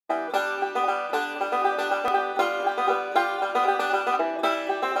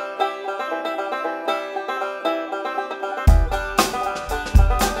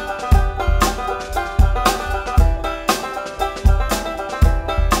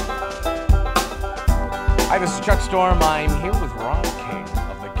this is Chuck Storm. I'm here with Ron King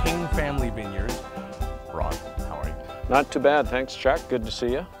of the King Family Vineyards. Ron, how are you? Not too bad, thanks Chuck. Good to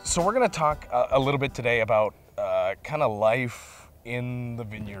see you. So we're going to talk a little bit today about kind of life in the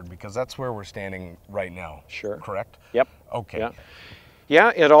vineyard, because that's where we're standing right now. Sure. Correct? Yep. Okay.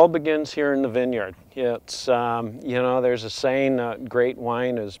 Yeah, it all begins here in the vineyard. It's, you know, there's a saying that great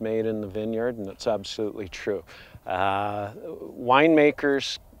wine is made in the vineyard, and it's absolutely true.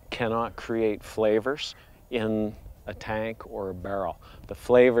 Winemakers cannot create flavors in a tank or a barrel. The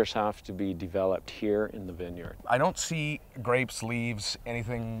flavors have to be developed here in the vineyard. I don't see grapes, leaves,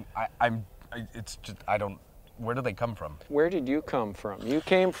 anything. It's just, I don't. Where do they come from? Where did you come from? You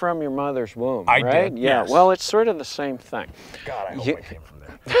came from your mother's womb, I right? did, Yeah, yes. well, it's sort of the same thing. God, I hope I came from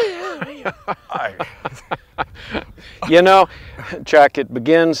there. You know, Chuck, it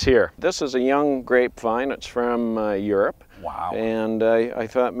begins here. This is a young grapevine. It's from Europe. Wow. And I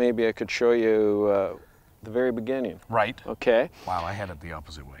thought maybe I could show you the very beginning. Right. Okay. Wow, I had it the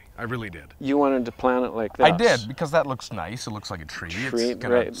opposite way. I really did. You wanted to plant it like this. I did, because that looks nice. It looks like a tree. It's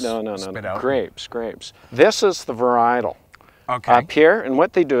gonna right. No. spit out. Grapes. This is the varietal. Okay. Up here, and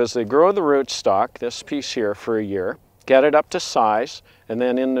what they do is they grow the rootstock, this piece here, for a year, get it up to size, and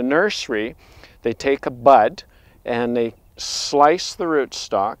then in the nursery, they take a bud and they slice the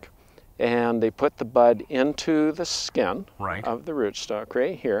rootstock, and they put the bud into the skin of the rootstock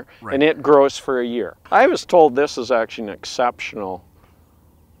right here, and it grows for a year. I was told this is actually an exceptional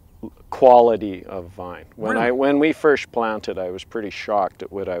quality of vine. When we first planted, I was pretty shocked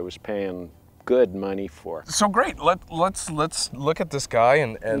at what I was paying good money for. So great. Let's look at this guy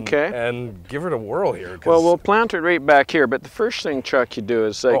and give it a whirl here. Well, we'll plant it right back here, but the first thing, Chuck, you do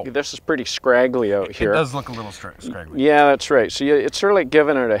is this is pretty scraggly out here. It does look a little scraggly. Yeah, that's right. So it's sort of like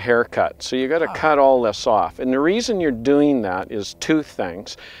giving it a haircut. So you got to cut all this off. And the reason you're doing that is two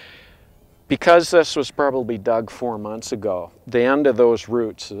things. Because this was probably dug 4 months ago, the end of those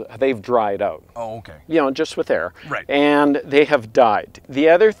roots, they've dried out. Oh, okay. You know, just with air. Right. And they have died. The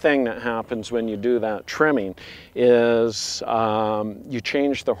other thing that happens when you do that trimming is you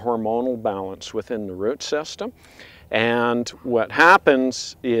change the hormonal balance within the root system. And what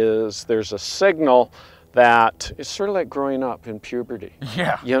happens is there's a signal that it's sort of like growing up in puberty.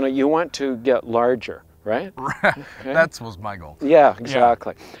 Yeah. You know, you want to get larger. Right? Okay. That was my goal. Yeah,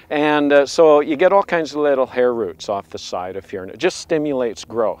 exactly. Yeah. And so you get all kinds of little hair roots off the side of here, and it just stimulates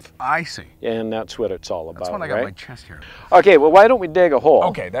growth. I see. And that's what it's all about. That's when I got my chest here. Okay, well, why don't we dig a hole?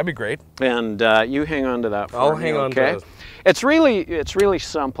 Okay, that'd be great. And you hang on to that for me. I'll hang on to it. It's really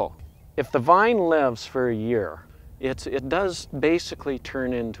simple. If the vine lives for a year, it does basically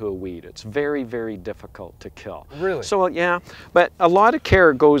turn into a weed. It's very, very difficult to kill. Really? So yeah, but a lot of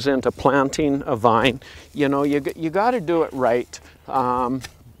care goes into planting a vine. You know, you got to do it right. Now,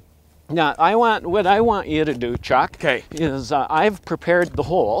 what I want you to do, Chuck, is I've prepared the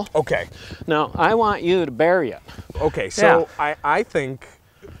hole. Okay. Now I want you to bury it. Okay. So I think,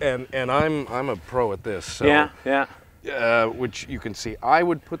 and I'm a pro at this. So, which you can see, I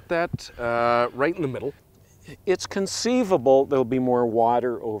would put that right in the middle. It's conceivable there'll be more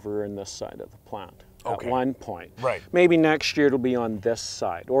water over in this side of the plant at one point. Right. Maybe next year it'll be on this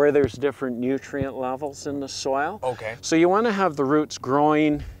side, or there's different nutrient levels in the soil. Okay. So you want to have the roots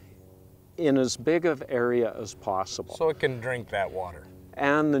growing in as big of area as possible. So it can drink that water.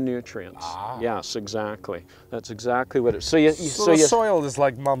 And the nutrients. Ah. Yes, exactly. That's exactly what it is. So the soil is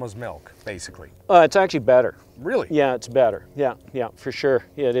like mama's milk, basically. It's actually better. Really? Yeah, it's better. Yeah, for sure.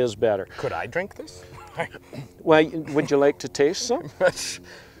 It is better. Could I drink this? Well, would you like to taste some?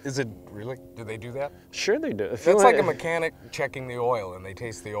 Is it really? Do they do that? Sure they do. It's like a mechanic checking the oil, and they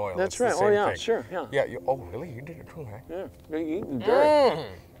taste the oil. That's right. Oh yeah, sure. Yeah. Yeah. Oh really? You did it too, huh? Yeah. You're eating dirt.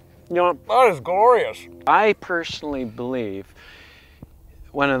 You know, that is glorious. I personally believe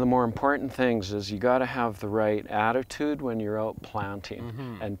one of the more important things is you got to have the right attitude when you're out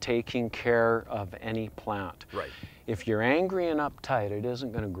planting and taking care of any plant. Right. If you're angry and uptight, it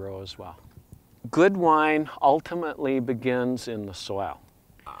isn't going to grow as well. Good wine ultimately begins in the soil.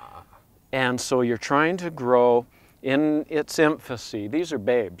 And so you're trying to grow in its infancy. These are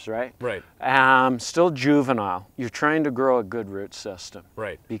babes, right? Right. Still juvenile. You're trying to grow a good root system.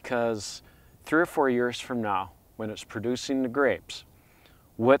 Right. Because 3 or 4 years from now, when it's producing the grapes,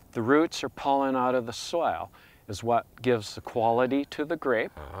 what the roots are pulling out of the soil is what gives the quality to the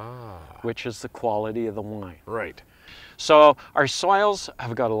grape, which is the quality of the wine. Right. So our soils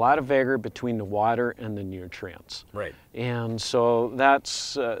have got a lot of vigor between the water and the nutrients. Right. And so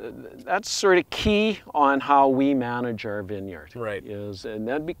that's sort of key on how we manage our vineyard. Right. And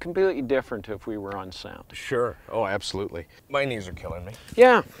that'd be completely different if we were on sand. Sure. Oh, absolutely. My knees are killing me.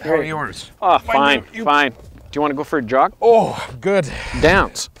 Yeah. How are yours? Oh, fine, fine. Do you want to go for a jog? Oh, good.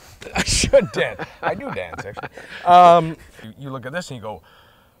 Dance. I should dance. I do dance, actually. You look at this and you go,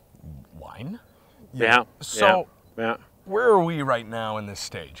 wine? Yeah. So, yeah. Where are we right now in this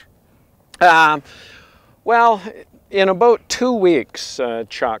stage? Well, in about 2 weeks,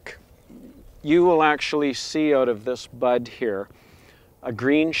 Chuck, you will actually see out of this bud here a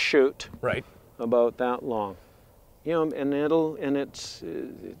green shoot. Right. About that long. You know, and it's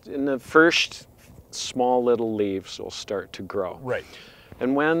in the first small little leaves will start to grow. Right.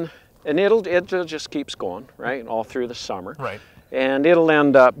 And it just keeps going, right, all through the summer. Right. And it'll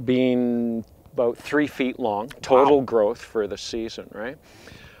end up being about 3 feet long, total growth for the season, right?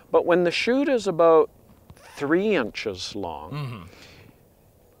 But when the shoot is about 3 inches long,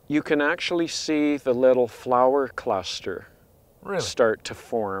 you can actually see the little flower cluster start to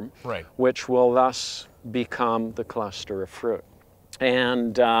form, which will thus become the cluster of fruit.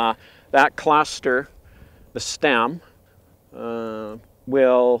 And that cluster, the stem,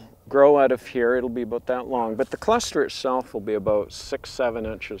 will grow out of here. It'll be about that long, but the cluster itself will be about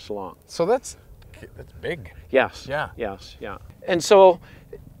 6-7 inches long. So that's big. Yes. Yeah. Yes. Yeah. And so,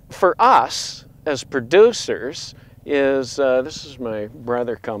 for us as producers, this is my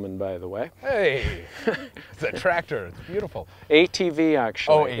brother coming, by the way. Hey, it's a tractor. It's beautiful. ATV,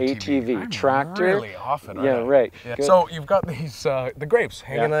 actually. Oh, ATV. I'm tractor. Really often. Yeah, right. Yeah. So you've got these the grapes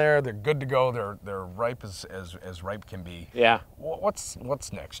hanging there. They're good to go. They're ripe as ripe can be. Yeah. What's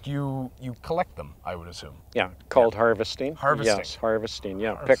next? You collect them, I would assume. Yeah, called harvesting. Harvesting. Yes, harvesting.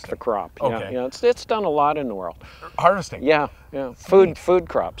 Yeah, harvesting. Pick the crop. Okay. Yeah, it's done a lot in the world. Harvesting. Yeah, yeah. Food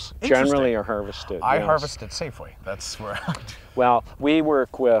crops generally are harvested. I harvest at Safeway. That's where. Well, we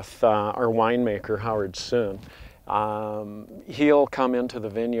work with our winemaker, Howard Soon. He'll come into the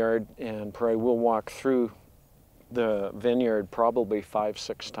vineyard and probably we'll walk through the vineyard probably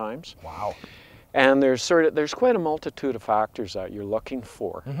 5-6 times. Wow. And there's quite a multitude of factors that you're looking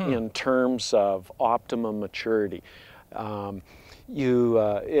for in terms of optimum maturity.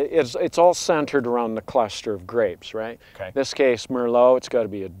 It's all centered around the cluster of grapes, right? Okay. In this case, Merlot, it's got to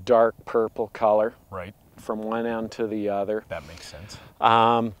be a dark purple color. Right. From one end to the other. That makes sense.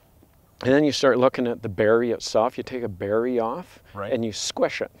 And then you start looking at the berry itself. You take a berry off and you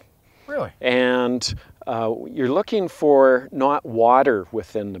squish it. Really? And you're looking for not water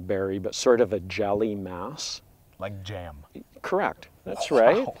within the berry, but sort of a jelly mass. Like jam. Correct. That's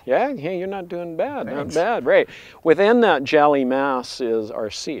right. Wow. Yeah, you're not doing bad. Thanks. Not bad, right. Within that jelly mass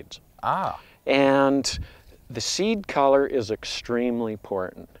are seeds. Ah. And the seed color is extremely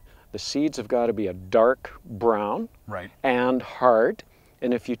important. The seeds have got to be a dark brown and hard.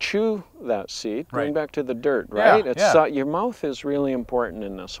 And if you chew that seed, going back to the dirt, right? Your mouth is really important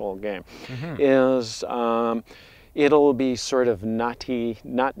in this whole game. It'll be sort of nutty,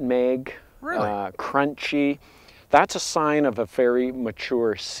 nutmeg, crunchy. That's a sign of a very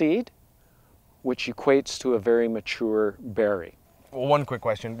mature seed, which equates to a very mature berry. Well, one quick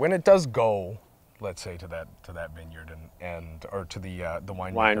question. When it does go, let's say to that vineyard or to the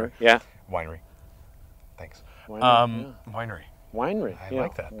winery. Winery. Thanks. Winery. Winery. I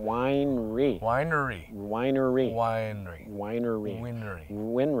like that. Winery.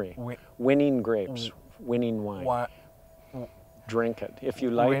 Winning grapes. Winning wine. Drink it. If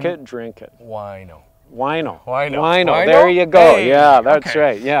you like it, drink it. Wino. There you go. Hey, yeah, that's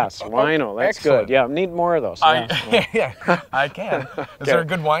right. Yes, wino. That's excellent. Good. Yeah, need more of those. Yeah, I can. Is there a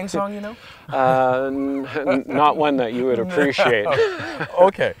good wine song you know? Not one that you would appreciate.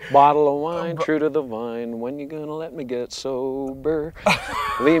 Okay. Bottle of wine, true to the vine. When you gonna let me get sober?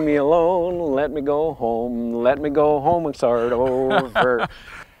 Leave me alone. Let me go home. Let me go home and start over.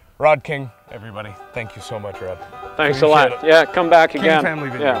 Rod King, everybody. Thank you so much, Rod. Thanks a lot. Yeah, come back again. King Family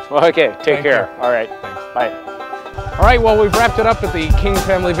Vineyards. Yeah. Okay, take care. All right. Thanks. Bye. All right, well, we've wrapped it up at the King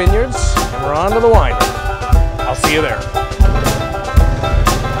Family Vineyards, and we're on to the winery. I'll see you there.